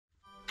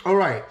All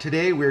right,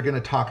 today we're going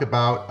to talk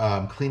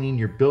about cleaning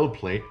your build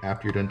plate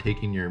after you're done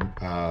taking your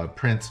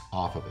prints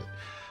off of it.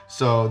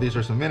 So these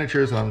are some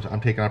miniatures I'm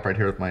taking off right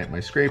here with my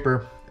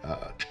scraper.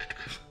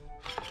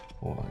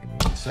 Hold on, give me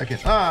 1 second.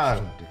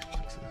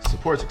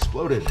 Support's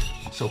exploded.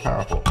 It's so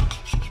powerful.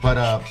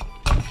 But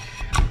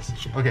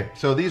okay,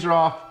 so these are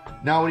off.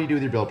 Now what do you do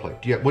with your build plate?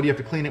 What do you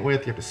have to clean it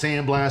with? Do you have to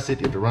sandblast it?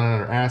 Do you have to run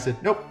it under acid?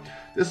 Nope.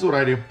 This is what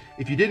I do.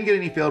 If you didn't get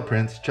any failed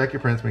prints, check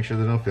your prints, make sure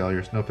there's no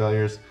failures. No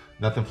failures,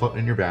 nothing floating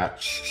in your vat.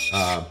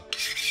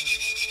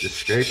 Just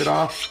scrape it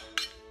off.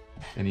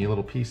 Any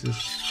little pieces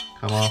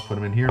come off, put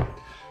them in here.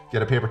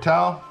 Get a paper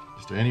towel,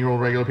 just any old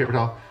regular paper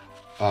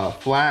towel.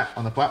 Flat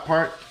on the flat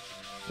part.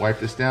 Wipe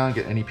this down,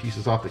 get any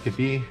pieces off that could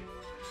be.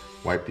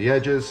 Wipe the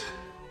edges.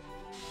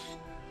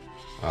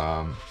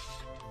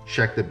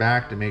 Check the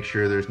back to make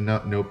sure there's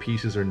no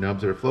pieces or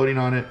nubs that are floating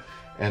on it.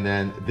 And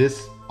then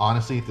this,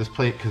 honestly, this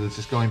plate, because it's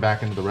just going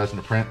back into the resin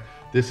to print,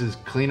 this is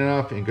clean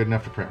enough and good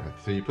enough to print with.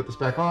 So you put this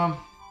back on,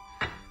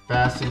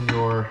 fasten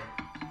your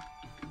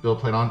build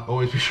plate on.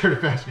 Always be sure to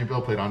fasten your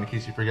build plate on in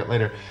case you forget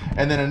later.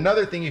 And then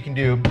another thing you can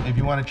do, if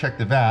you want to check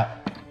the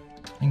vat,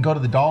 you can go to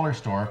the dollar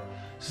store.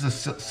 This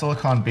is a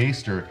silicone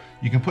baster.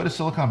 You can put a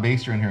silicone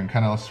baster in here and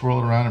kind of swirl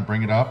it around and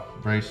bring it up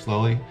very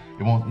slowly.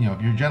 It won't, you know,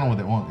 if you're gentle with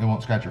it, it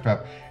won't scratch your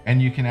fab. And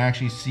you can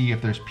actually see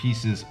if there's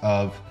pieces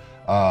of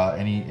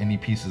any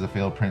pieces of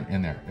failed print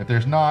in there. If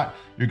there's not,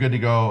 you're good to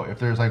go. If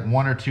there's like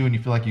 1 or 2 and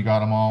you feel like you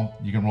got them all,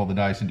 you can roll the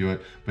dice and do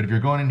it. But if you're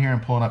going in here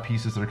and pulling up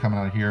pieces that are coming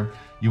out of here,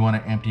 you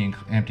want to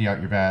empty out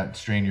your vat,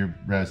 strain your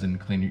resin,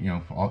 clean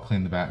your, all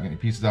clean the vat, get your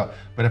pieces out.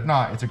 But if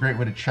not, it's a great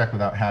way to check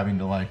without having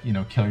to, like,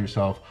 kill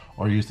yourself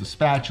or use the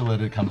spatula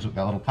that comes with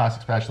that little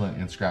plastic spatula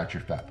and scratch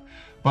your fab.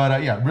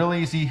 But yeah, real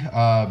easy.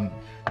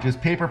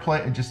 Just paper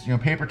plate, just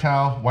paper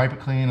towel, wipe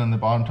it clean on the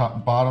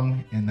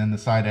bottom, and then the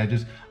side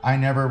edges. I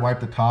never wipe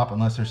the top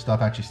unless there's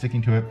stuff actually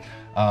sticking to it,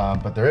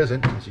 but there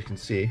isn't, as you can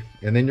see,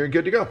 and then you're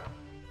good to go.